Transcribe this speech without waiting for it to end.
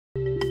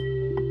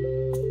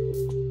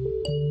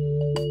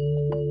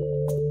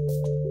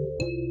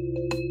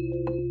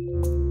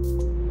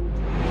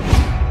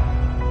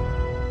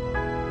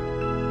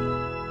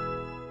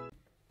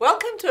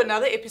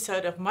another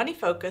episode of Money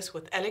Focus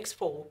with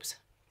Alexforbes.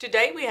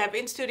 Today we have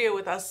in studio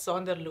with us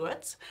Zander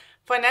Loots,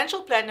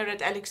 financial planner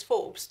at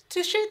Alexforbes,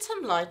 to shed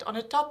some light on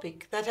a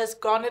topic that has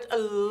garnered a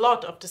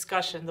lot of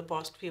discussion the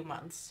past few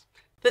months,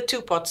 the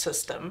two-pot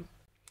system.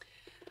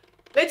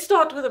 Let's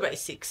start with the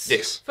basics.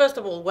 Yes. First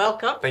of all,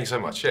 welcome. Thanks so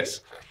much.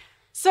 Yes.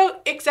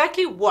 So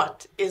exactly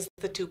what is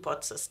the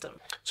two-pot system?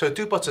 So a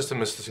two-pot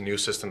system is a new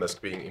system that's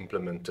being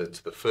implemented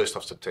the 1st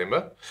of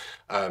September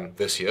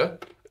this year.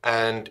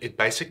 And it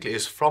basically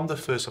is from the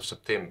 1st of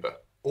September,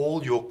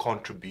 all your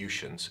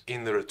contributions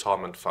in the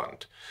retirement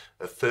fund,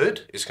 a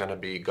third is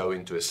going to go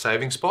into a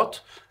savings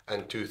pot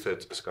and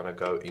 2/3 is going to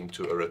go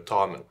into a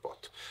retirement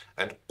pot.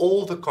 And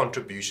all the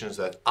contributions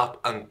that up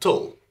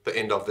until the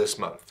end of this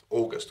month,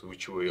 August,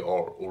 which we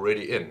are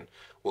already in,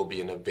 will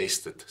be in a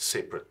vested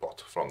separate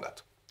pot from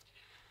that.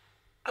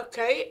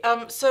 Okay,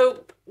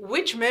 so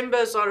which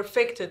members are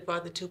affected by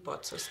the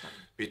two-pot system?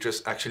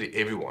 Beatrice, actually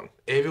everyone.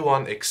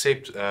 Everyone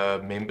except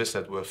members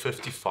that were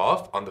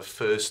 55 on the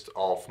 1st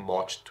of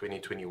March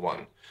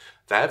 2021.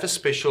 They have a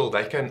special,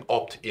 they can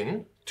opt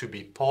in to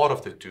be part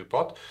of the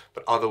two-pot,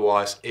 but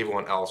otherwise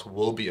everyone else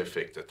will be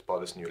affected by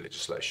this new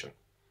legislation.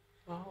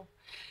 Wow.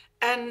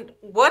 And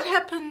what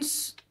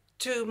happens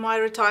to my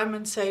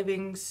retirement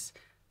savings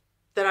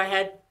that I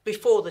had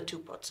before the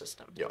two-pot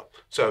system? Yeah,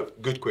 so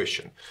good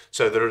question.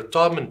 So the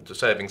retirement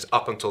savings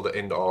up until the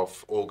end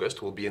of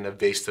August will be in a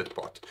vested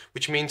pot,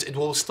 which means it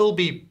will still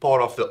be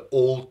part of the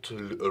old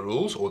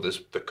rules or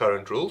the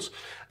current rules,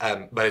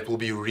 but it will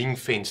be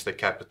ring-fenced the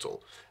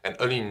capital, and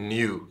only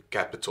new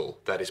capital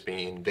that is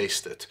being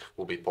invested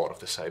will be part of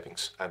the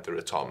savings and the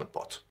retirement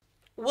pot.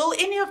 Will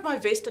any of my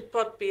vested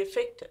pot be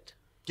affected?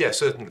 Yeah,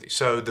 certainly.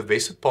 So the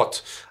vested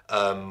pot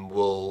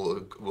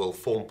will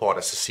form part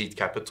as a seed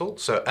capital.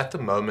 So at the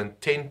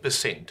moment,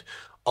 10%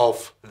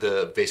 of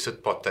the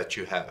vested pot that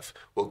you have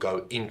will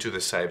go into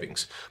the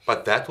savings,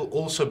 but that will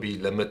also be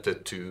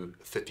limited to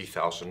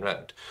 30,000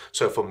 Rand.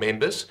 So for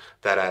members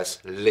that has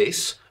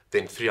less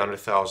than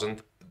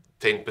 300,000,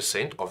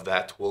 10% of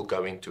that will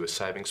go into a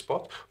savings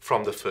pot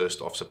from the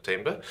 1st of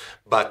September.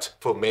 But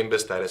for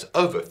members that is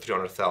over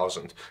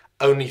 300,000,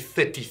 only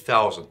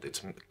 30,000,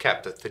 it's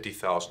capped at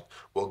 30,000,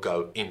 will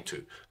go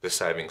into the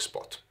savings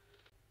pot.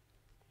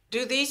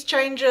 Do these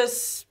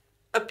changes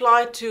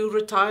apply to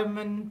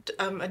retirement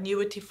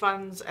annuity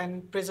funds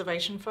and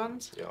preservation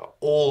funds? Yeah,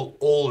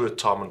 all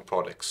retirement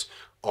products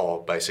are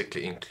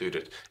basically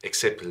included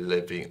except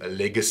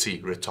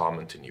legacy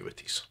retirement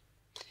annuities.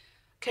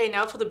 Okay,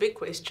 now for the big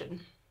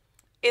question.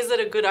 Is it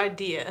a good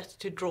idea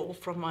to draw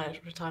from my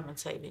retirement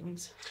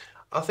savings?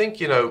 I think,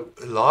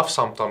 life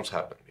sometimes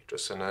happens,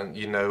 Beatrice, and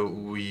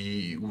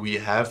we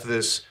have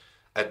this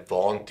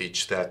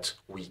advantage that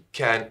we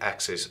can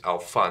access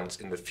our funds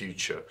in the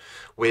future,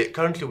 where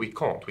currently we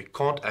can't. We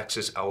can't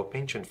access our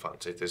pension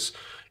funds.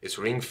 It's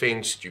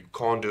ring-fenced. You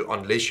can't do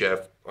unless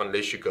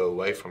you go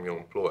away from your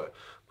employer,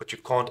 but you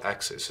can't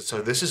access it.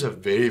 So this is a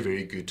very,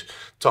 very good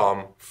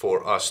time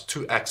for us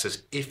to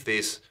access if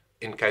there's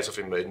in case of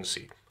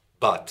emergency.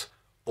 But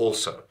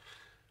also,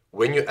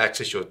 when you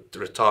access your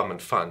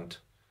retirement fund,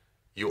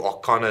 you are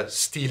kind of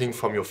stealing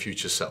from your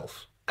future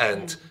self.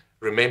 And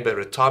remember,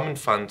 retirement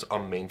funds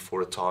are meant for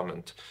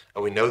retirement.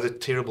 And we know the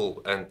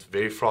terrible and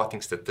very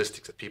frightening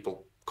statistics that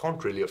people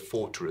can't really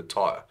afford to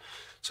retire.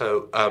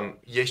 So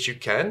yes, you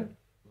can,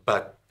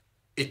 but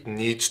it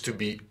needs to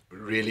be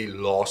really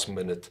last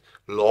minute,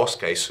 last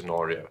case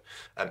scenario.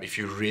 If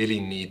you really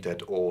need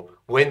that, or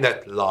when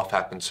that life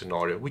happens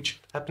scenario, which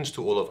happens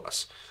to all of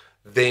us,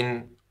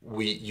 then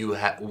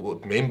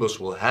members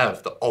will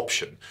have the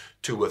option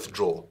to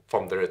withdraw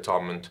from the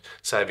retirement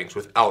savings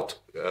without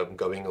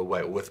going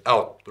away,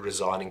 without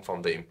resigning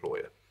from the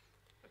employer.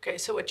 Okay,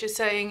 so what you're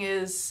saying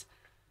is,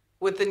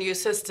 with the new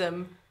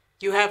system,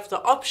 you have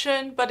the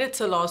option, but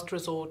it's a last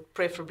resort,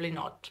 preferably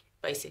not,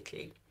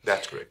 basically.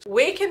 That's correct.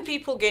 Where can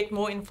people get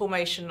more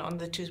information on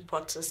the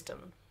two-pot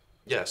system?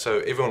 Yeah, so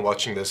everyone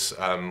watching this,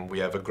 we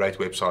have a great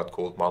website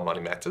called My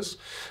Money Matters.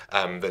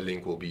 The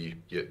link will be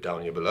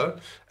down here below.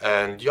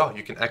 And yeah,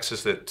 you can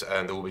access it,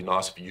 and there will be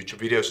nice YouTube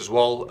videos as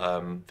well.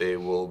 There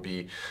will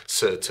be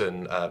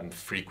certain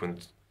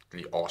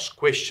frequently asked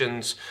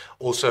questions.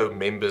 Also,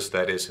 members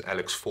that is an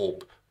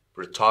Alexforbes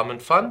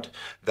retirement fund,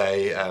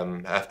 they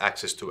have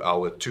access to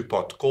our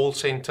two-pot call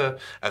center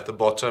at the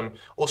bottom.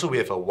 Also, we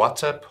have a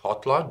WhatsApp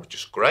hotline, which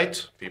is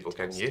great. People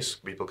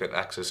can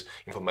access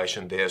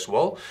information there as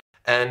well.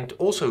 And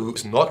also,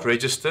 who's not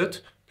registered,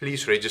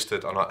 please register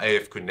on our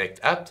AF Connect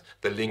app.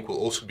 The link will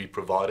also be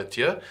provided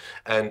here.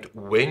 And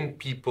when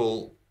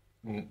people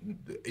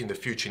in the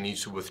future need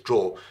to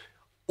withdraw,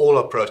 all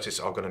our processes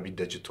are going to be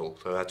digital.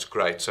 So that's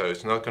great. So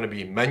it's not going to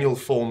be manual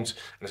forms,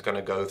 and it's going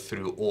to go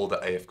through all the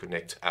AF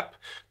Connect app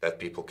that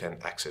people can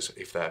access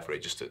if they have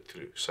registered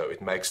through. So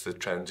it makes the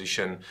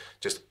transition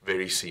just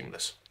very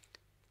seamless.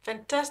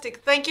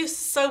 Fantastic. Thank you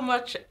so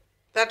much.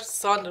 That's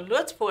Zander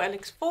Loots for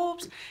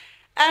Alexforbes.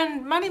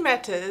 And Money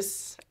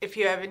Matters. If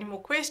you have any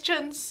more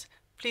questions,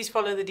 please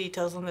follow the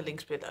details on the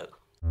links below.